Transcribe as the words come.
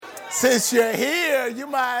Since you're here, you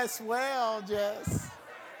might as well just.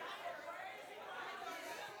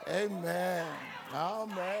 Amen. Oh,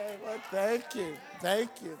 man. Well, thank you. Thank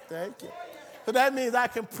you. Thank you. So that means I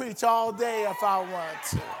can preach all day if I want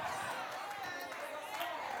to.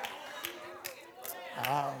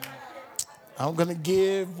 I'm going to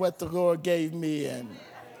give what the Lord gave me. And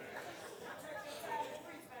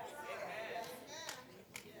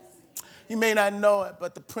you may not know it,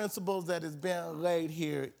 but the principles that is being laid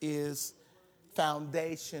here is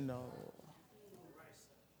foundational.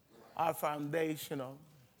 Are foundational.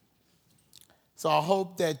 So I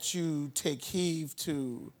hope that you take heed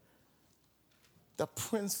to the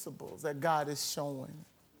principles that God is showing.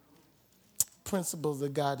 Principles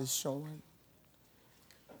that God is showing.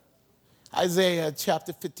 Isaiah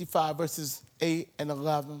chapter 55, verses 8 and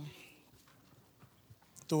 11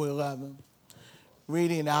 through 11.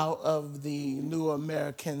 Reading out of the New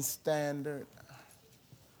American Standard.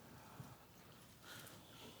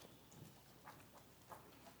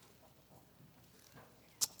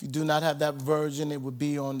 If you do not have that version, it would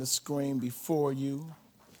be on the screen before you.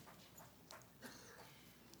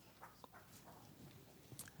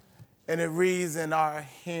 And it reads in our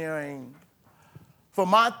hearing, "For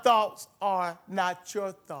my thoughts are not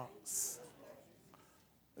your thoughts,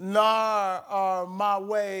 nor are my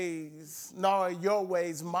ways, nor are your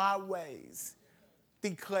ways my ways,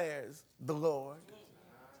 declares the Lord.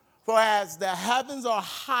 For as the heavens are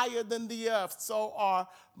higher than the earth, so are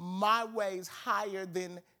my ways higher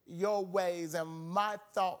than your ways, and my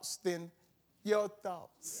thoughts than your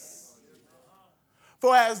thoughts.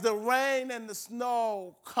 For as the rain and the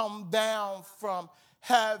snow come down from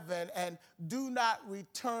heaven and do not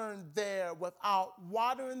return there without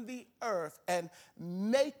watering the earth and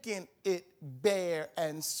making it bear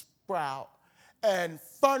and sprout, and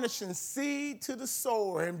furnishing seed to the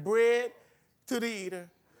sower and bread to the eater,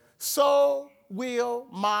 so will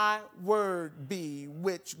my word be,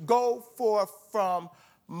 which go forth from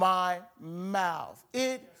my mouth.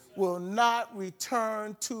 It will not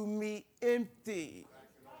return to me empty,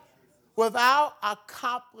 without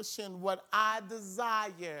accomplishing what I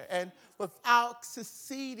desire and without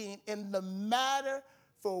succeeding in the matter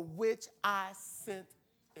for which I sent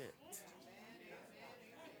it."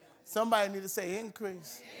 Somebody need to say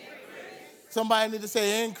increase. Somebody need to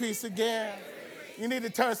say increase again. You need to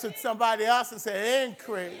turn to somebody else and say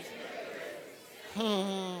increase.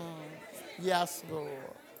 Yes,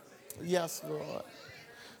 Lord. Yes, Lord.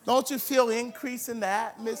 Don't you feel increase in the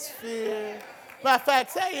atmosphere? Matter of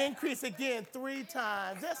fact, say increase again 3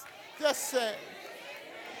 times. Just say.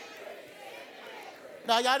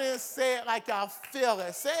 Now, y'all didn't say it like y'all feel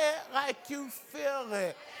it. Say it like you feel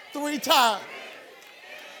it 3 times.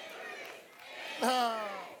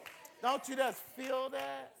 Don't you just feel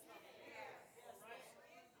that?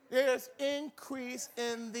 There's increase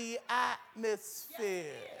in the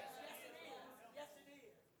atmosphere.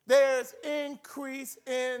 There's increase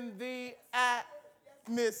in the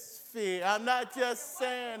atmosphere. I'm not just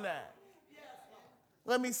saying that.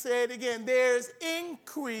 Let me say it again. There's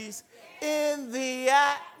increase in the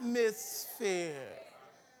atmosphere.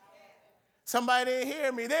 Somebody didn't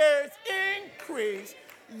hear me. There's increase.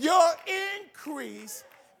 Your increase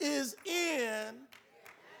is in.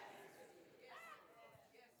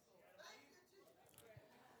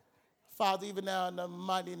 Father, even now in the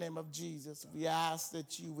mighty name of Jesus, we ask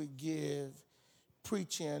that you would give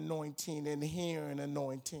preaching anointing and hearing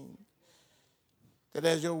anointing. That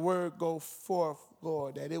as your word go forth,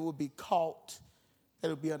 Lord, that it will be caught, that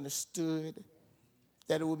it will be understood,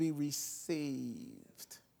 that it will be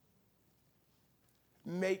received.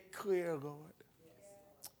 Make clear, Lord,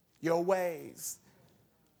 your ways,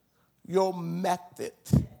 your method,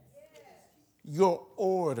 your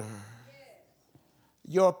order,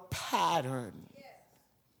 your pattern.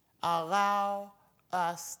 Allow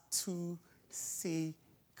us to see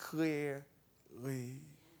clearly.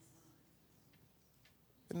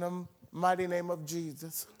 In the mighty name of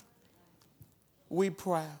Jesus, we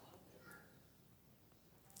pray.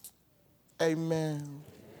 Amen.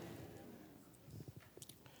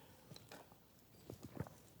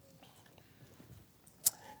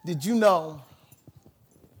 Did you know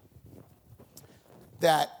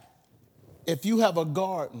that if you have a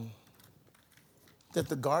garden, that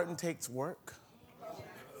the garden takes work?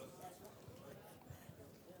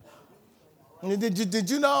 Did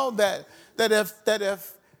you know that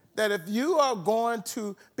if you are going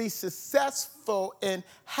to be successful in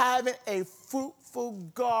having a fruitful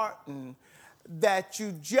garden, that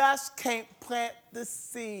you just can't plant the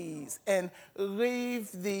seeds and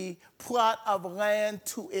leave the plot of land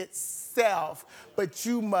to itself, but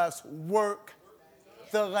you must work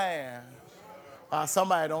the land.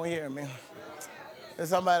 Somebody don't hear me.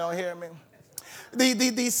 Somebody don't hear me.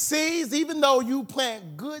 These seeds, even though you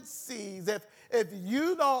plant good seeds, if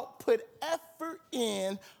you don't put effort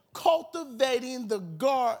in cultivating the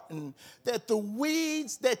garden, that the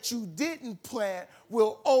weeds that you didn't plant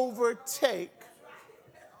will overtake.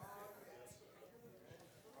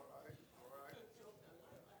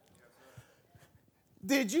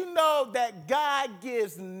 Did you know that God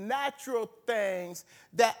gives natural things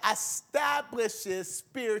that establishes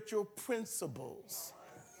spiritual principles?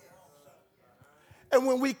 And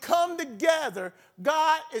when we come together,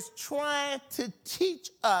 God is trying to teach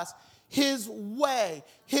us his way,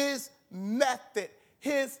 his method,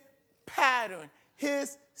 his pattern,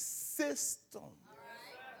 his system.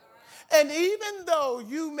 And even though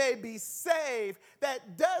you may be saved,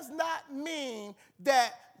 that does not mean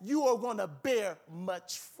that you are going to bear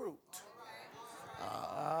much fruit.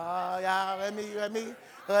 Let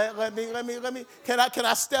me. Can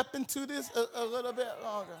I step into this a little bit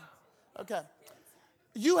longer? Okay.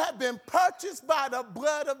 You have been purchased by the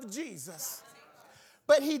blood of Jesus.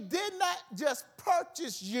 But he did not just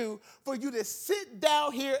purchase you for you to sit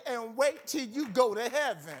down here and wait till you go to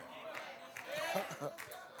heaven.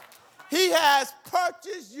 He has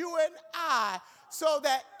purchased you and I so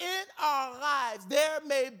that in our lives there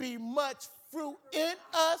may be much fruit in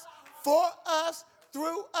us, for us,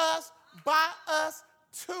 through us, by us,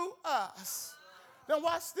 to us. Now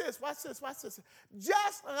watch this.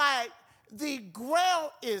 Just like the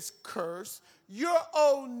ground is cursed, your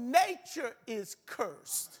old nature is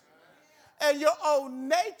cursed. And your old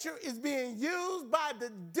nature is being used by the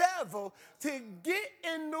devil to get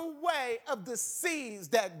in the way of the seeds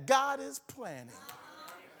that God is planting.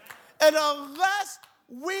 And unless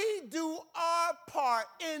we do our part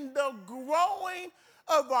in the growing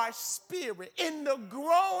of our spirit, in the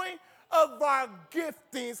growing of our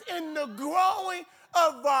giftings, in the growing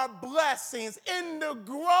of our blessings, in the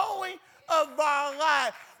growing of our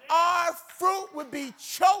life, our fruit would be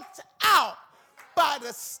choked out by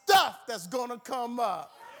the stuff that's going to come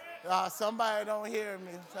up. Somebody don't hear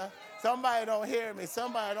me. Somebody don't hear me.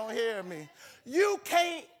 Somebody don't hear me. You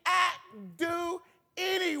can't act, do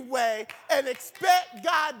anyway and expect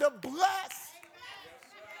God to bless.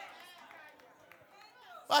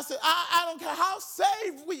 I said, I don't care how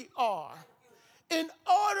saved we are. In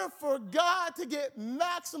order for God to get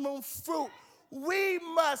maximum fruit, we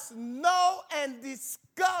must know and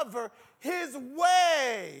discover his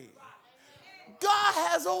way. God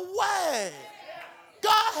has a way.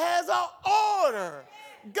 God has an order.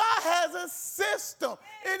 God has a system.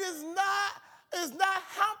 It is not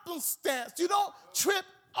happenstance. You don't trip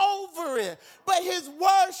over it. But his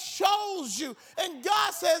word shows you. And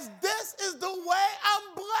God says, this is the way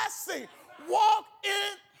I'm blessing. Walk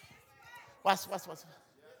in. Watch.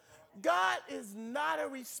 God is not a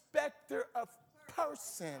respecter of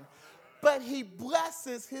person, but he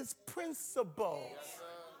blesses his principles.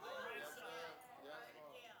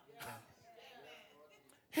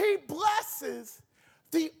 He blesses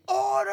the order